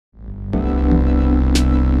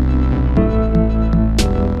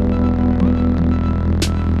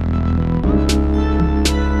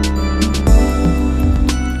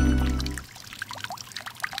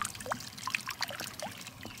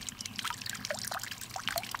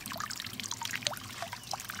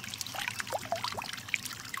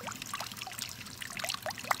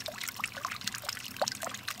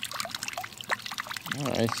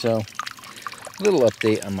Alright, so a little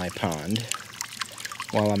update on my pond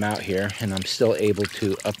while I'm out here, and I'm still able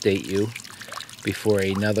to update you before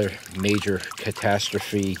another major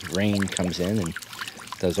catastrophe rain comes in and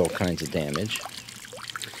does all kinds of damage.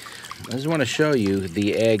 I just want to show you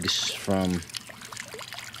the eggs from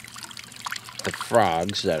the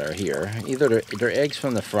frogs that are here. Either they're eggs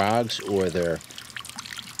from the frogs or they're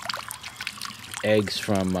eggs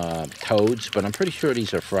from toads, but I'm pretty sure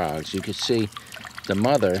these are frogs. You can see the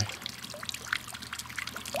mother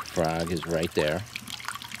frog is right there.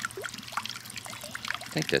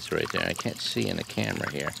 I think that's right there. I can't see in the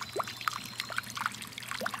camera here.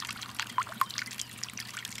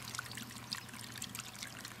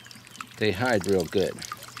 They hide real good.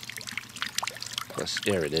 Plus,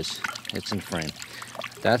 there it is. It's in frame.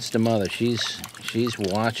 That's the mother. She's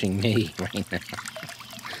watching me right now.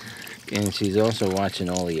 And she's also watching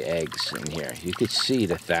all the eggs in here. You could see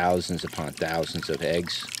the thousands upon thousands of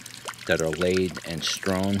eggs that are laid and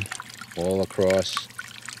strewn all across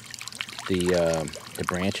the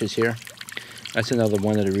branches here. That's another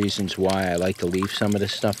one of the reasons why I like to leave some of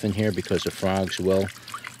this stuff in here, because the frogs will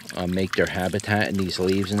make their habitat in these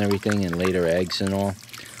leaves and everything and lay their eggs and all.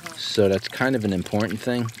 So that's kind of an important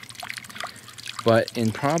thing. But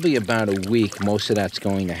in probably about a week, most of that's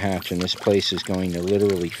going to hatch, and this place is going to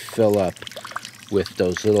literally fill up with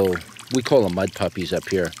those little, we call them mud puppies up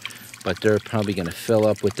here, but they're probably going to fill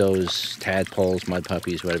up with those tadpoles, mud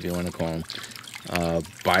puppies, whatever you want to call them,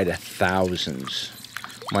 by the thousands.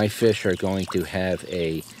 My fish are going to have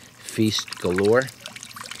a feast galore.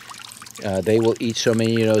 They will eat so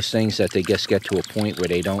many of those things that they just get to a point where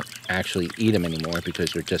they don't actually eat them anymore,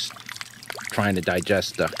 because they're just trying to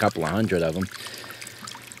digest a couple of hundred of them.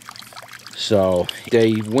 So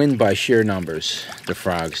they win by sheer numbers, the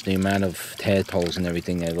frogs. The amount of tadpoles and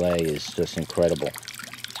everything they lay is just incredible.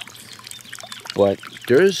 But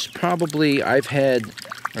there's probably, I've had,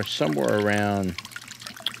 or somewhere around,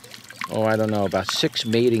 oh, I don't know, about 6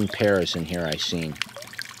 mating pairs in here I've seen.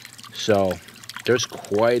 So there's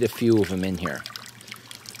quite a few of them in here.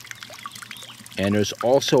 And there's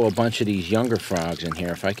also a bunch of these younger frogs in here.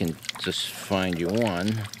 If I can just find you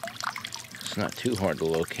one. It's not too hard to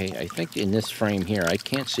locate. I think in this frame here, I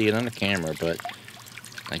can't see it on the camera, but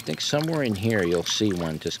I think somewhere in here you'll see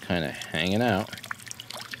one just kind of hanging out.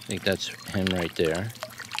 I think that's him right there.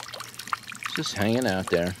 Just hanging out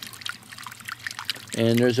there.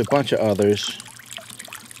 And there's a bunch of others.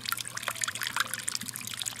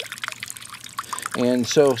 And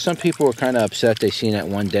so some people were kind of upset they seen that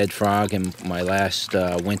one dead frog in my last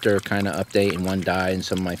winter kind of update, and one died and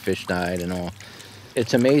some of my fish died and all.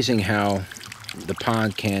 It's amazing how the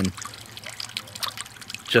pond can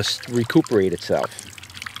just recuperate itself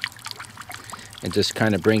and just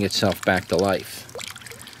kind of bring itself back to life.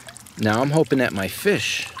 Now I'm hoping that my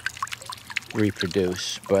fish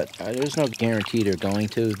reproduce, but there's no guarantee they're going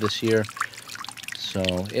to this year. So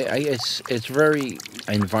it's very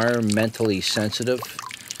environmentally sensitive,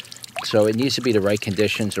 so it needs to be the right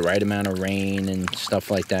conditions, the right amount of rain and stuff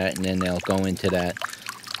like that, and then they'll go into that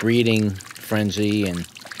breeding frenzy and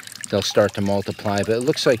they'll start to multiply. But it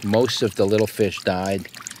looks like most of the little fish died,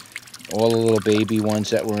 all the little baby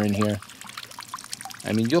ones that were in here.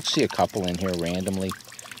 I mean, you'll see a couple in here randomly.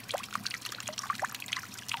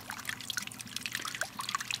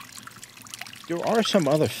 There are some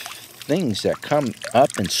other things that come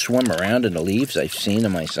up and swim around in the leaves. I've seen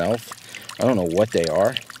them myself. I don't know what they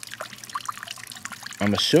are.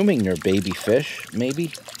 I'm assuming they're baby fish,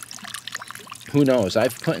 maybe. Who knows?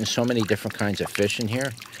 I've put in so many different kinds of fish in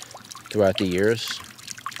here throughout the years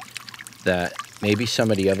that maybe some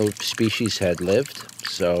of the other species had lived.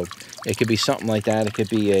 So it could be something like that. It could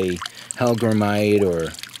be a hellgrammite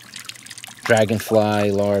or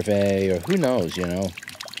dragonfly larvae, or who knows, you know.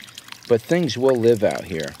 But things will live out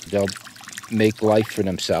here. They'll make life for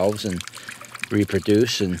themselves and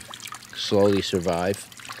reproduce and slowly survive.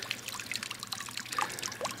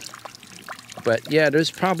 But yeah,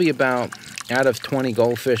 there's probably about, out of 20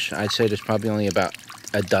 goldfish, I'd say there's probably only about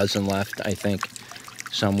a dozen left, I think,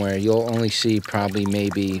 somewhere. You'll only see probably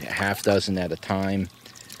maybe a half dozen at a time.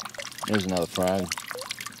 There's another frog.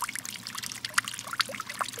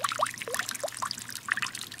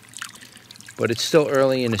 But it's still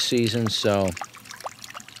early in the season, so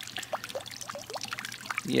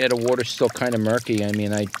yeah, the water's still kind of murky. I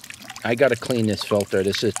mean, I got to clean this filter.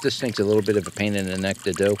 This thing's a little bit of a pain in the neck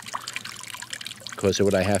to do because of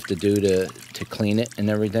what I have to do to clean it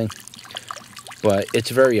and everything. But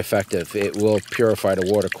it's very effective. It will purify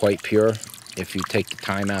the water quite pure if you take the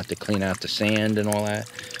time out to clean out the sand and all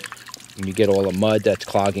that. And you get all the mud that's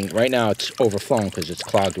clogging. Right now it's overflowing because it's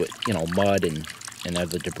clogged with, you know, mud and and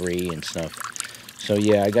other debris and stuff. So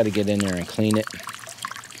yeah, I got to get in there and clean it.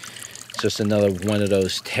 It's just another one of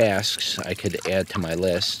those tasks I could add to my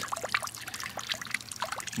list.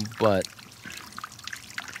 But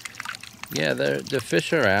yeah, the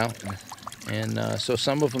fish are out, and so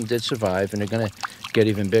some of them did survive, and they're going to get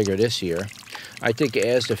even bigger this year. I think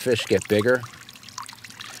as the fish get bigger,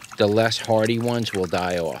 the less hardy ones will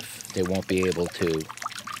die off. They won't be able to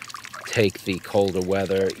take the colder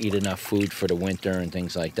weather, eat enough food for the winter and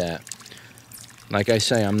things like that. Like I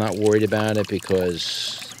say, I'm not worried about it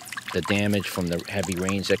because the damage from the heavy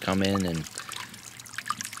rains that come in, and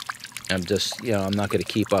I'm just, you know, I'm not going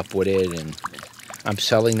to keep up with it, and I'm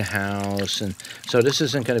selling the house, and so this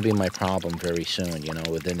isn't going to be my problem very soon, you know,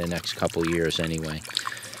 within the next couple years anyway.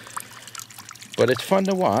 But it's fun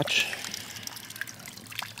to watch.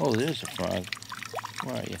 Oh, there's a frog.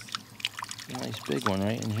 Where are you? A nice big one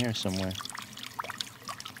right in here somewhere.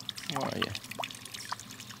 Where are you?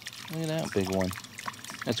 Look at that big one.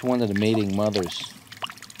 That's one of the mating mothers.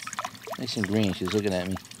 Nice and green. She's looking at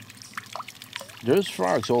me. There's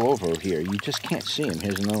frogs all over here. You just can't see them.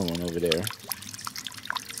 Here's another one over there.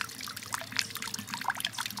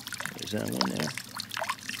 Is that one there?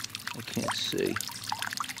 I can't see.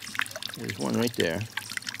 There's one right there.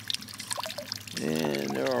 And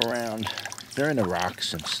they're around. They're in the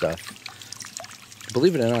rocks and stuff.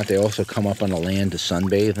 Believe it or not, they also come up on the land to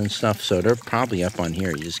sunbathe and stuff, so they're probably up on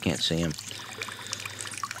here. You just can't see them.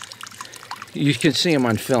 You can see them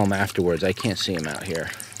on film afterwards. I can't see them out here.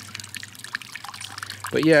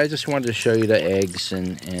 But yeah, I just wanted to show you the eggs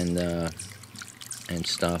and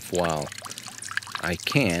stuff while I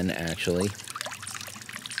can, actually.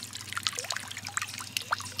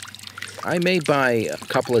 I may buy a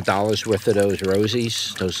couple of dollars worth of those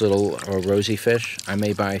rosies, those little rosy fish. I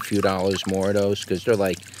may buy a few dollars more of those because they're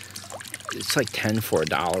like, it's like 10 for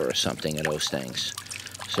 $1 or something of those things.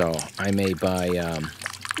 So I may buy,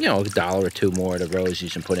 you know, $1 or $2 more of the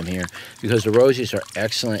rosies and put them here because the rosies are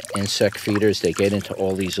excellent insect feeders. They get into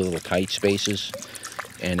all these little tight spaces,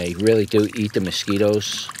 and they really do eat the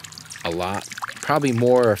mosquitoes a lot. Probably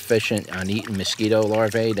more efficient on eating mosquito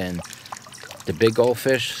larvae than the big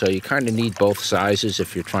goldfish, so you kind of need both sizes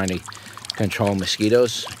if you're trying to control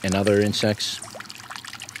mosquitoes and other insects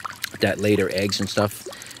that lay their eggs and stuff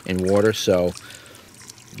in water. So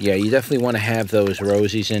yeah, you definitely want to have those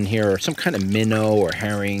rosies in here, or some kind of minnow or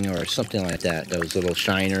herring or something like that, those little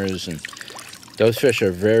shiners. And those fish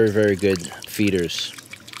are very, very good feeders.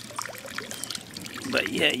 But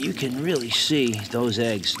yeah, you can really see those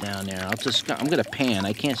eggs down there. I'm gonna pan.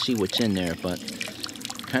 I can't see what's in there, but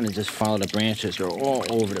kind of just follow the branches. They're all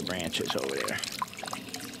over the branches over there.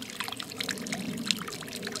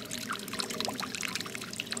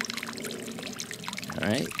 All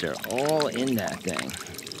right, they're all in that thing,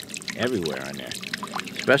 everywhere on there,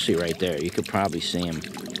 especially right there. You could probably see them.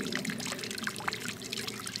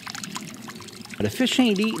 But the fish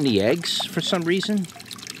ain't eating the eggs for some reason.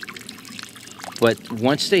 But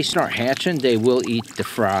once they start hatching, they will eat the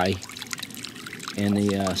fry and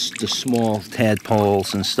the small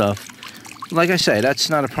tadpoles and stuff. Like I say, that's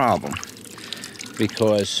not a problem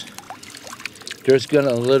because there's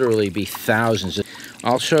gonna literally be thousands.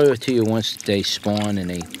 I'll show it to you once they spawn and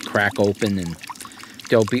they crack open, and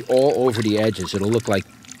they'll be all over the edges. It'll look like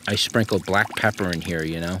I sprinkled black pepper in here,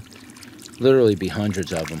 you know. Literally be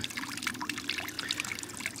hundreds of them.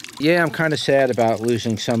 Yeah, I'm kind of sad about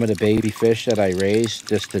losing some of the baby fish that I raised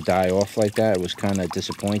just to die off like that. It was kind of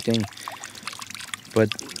disappointing. But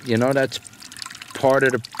you know, that's part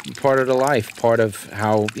of the life, part of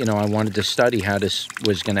how, you know, I wanted to study how this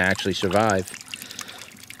was going to actually survive.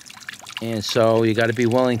 And so you got to be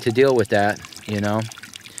willing to deal with that, you know.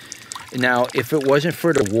 Now, if it wasn't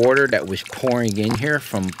for the water that was pouring in here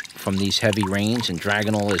from these heavy rains and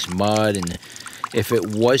dragging all this mud, and if it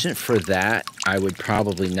wasn't for that, I would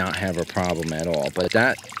probably not have a problem at all. But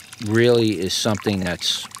that really is something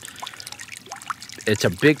it's a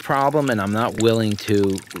big problem, and I'm not willing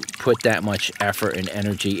to put that much effort and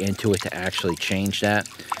energy into it to actually change that.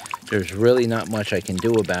 There's really not much I can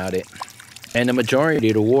do about it. And the majority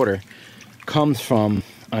of the water comes from,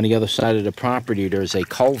 on the other side of the property, there's a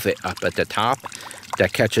culvert up at the top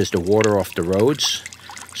that catches the water off the roads.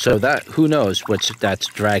 So that, who knows that's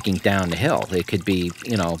dragging down the hill. It could be,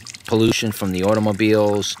 you know, pollution from the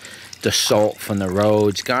automobiles, the salt from the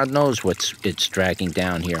roads. God knows it's dragging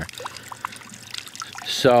down here.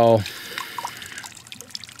 So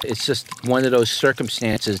it's just one of those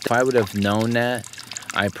circumstances. If I would have known that,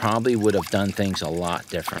 I probably would have done things a lot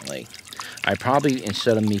differently. I probably,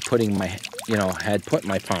 instead of me putting my, you know, had put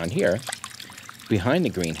my pond here behind the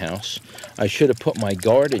greenhouse, I should have put my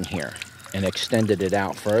garden here and extended it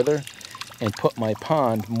out further and put my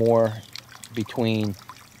pond more between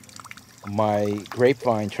my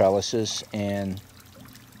grapevine trellises and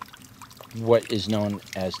what is known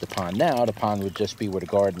as the pond. Now the pond would just be where the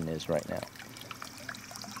garden is right now.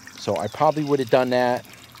 So I probably would have done that.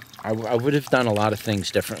 I would have done a lot of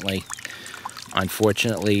things differently.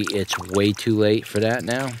 Unfortunately, it's way too late for that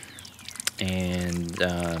now. And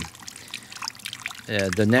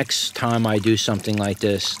the next time I do something like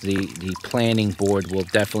this, the planning board will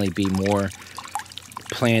definitely be more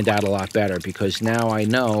planned out a lot better, because now I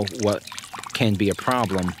know what can be a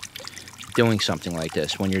problem doing something like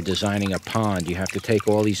this. When you're designing a pond, you have to take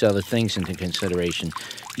all these other things into consideration.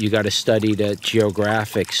 You got to study the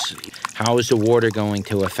geographics. How is the water going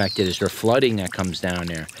to affect it? Is there flooding that comes down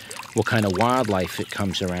there? What kind of wildlife it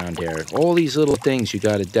comes around there? All these little things you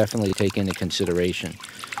got to definitely take into consideration.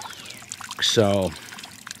 So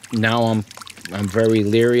now I'm very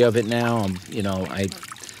leery of it now.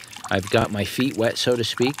 I've got my feet wet, so to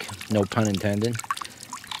speak, no pun intended.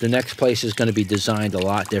 The next place is going to be designed a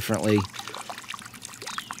lot differently.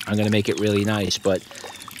 I'm going to make it really nice, but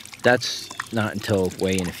that's not until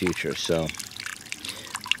way in the future. So,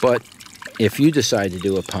 but if you decide to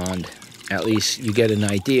do a pond, at least you get an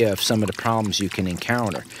idea of some of the problems you can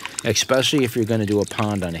encounter, especially if you're going to do a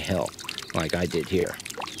pond on a hill, like I did here.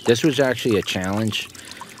 This was actually a challenge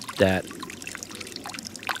that,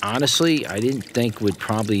 honestly, I didn't think would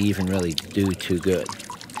probably even really do too good.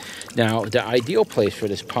 Now, the ideal place for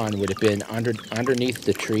this pond would have been underneath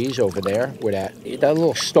the trees over there, where that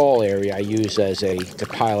little stall area I use to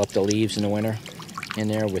pile up the leaves in the winter, in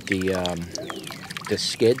there with the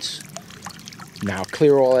skids. Now,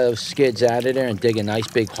 clear all those skids out of there and dig a nice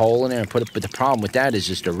big hole in there and put it. But the problem with that is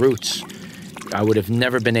just the roots. I would have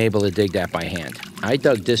never been able to dig that by hand. I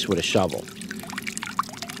dug this with a shovel,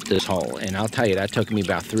 this hole, and I'll tell you, that took me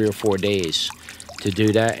about 3 or 4 days to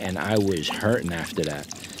do that, and I was hurting after that.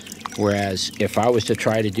 Whereas if I was to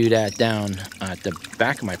try to do that down at the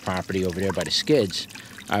back of my property over there by the skids,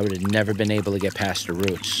 I would have never been able to get past the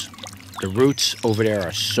roots. The roots over there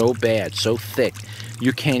are so bad, so thick,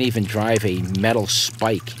 you can't even drive a metal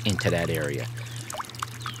spike into that area.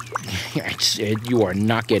 You are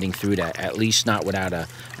not getting through that, at least not without a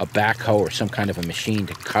backhoe or some kind of a machine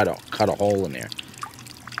to cut a hole in there.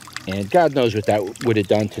 And God knows what that would have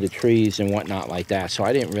done to the trees and whatnot like that. So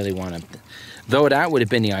I didn't really want to, though that would have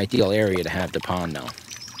been the ideal area to have the pond though,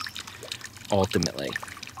 ultimately.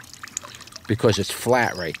 Because it's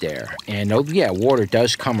flat right there. And oh yeah, water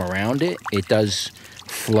does come around it. It does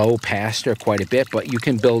flow past there quite a bit, but you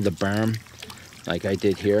can build a berm like I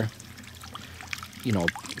did here. You know,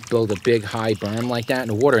 build a big high berm like that, and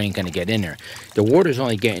the water ain't going to get in there. The water's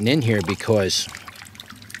only getting in here because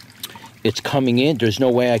it's coming in. There's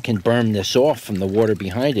no way I can berm this off from the water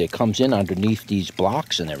behind it. It comes in underneath these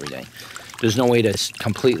blocks and everything. There's no way to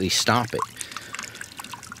completely stop it.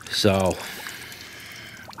 So,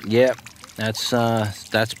 yeah, that's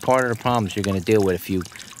part of the problems you're going to deal with if you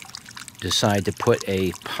decide to put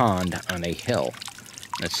a pond on a hill.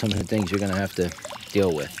 That's some of the things you're going to have to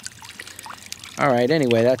deal with. Alright,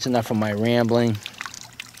 anyway, that's enough of my rambling.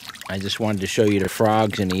 I just wanted to show you the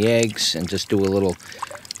frogs and the eggs and just do a little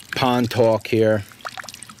pond talk here.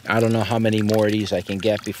 I don't know how many more of these I can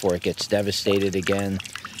get before it gets devastated again.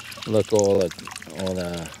 Look at all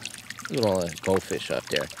the goldfish up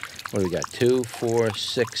there. What do we got? 2, 4,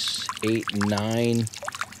 6, 8, 9.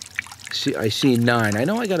 I see 9. I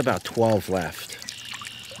know I got about 12 left.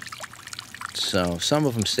 So some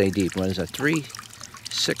of them stay deep. What is that? 3,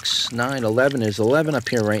 6, 9, 11. There's 11 up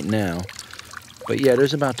here right now. But yeah,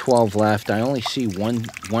 there's about 12 left. I only see one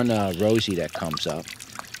Rosie that comes up.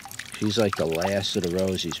 She's like the last of the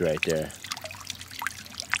Rosies right there.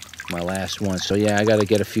 My last one. So yeah, I got to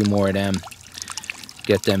get a few more of them.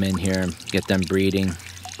 Get them in here. Get them breeding.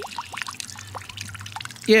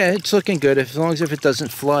 Yeah, it's looking good. As long as if it doesn't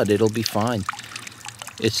flood, it'll be fine.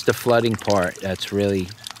 It's the flooding part that's really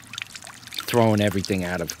throwing everything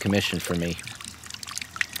out of commission for me.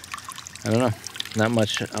 I don't know. Not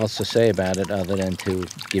much else to say about it other than to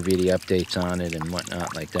give you the updates on it and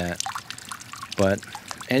whatnot like that. But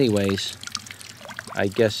anyways, I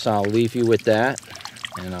guess I'll leave you with that.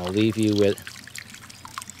 And I'll leave you with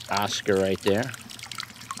Oscar right there.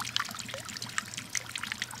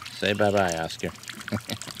 Say bye-bye, Oscar.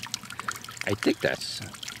 I think that's,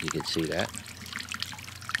 you can see that.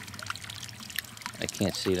 I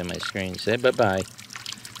can't see it on my screen. Say bye-bye.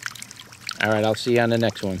 All right, I'll see you on the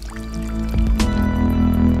next one.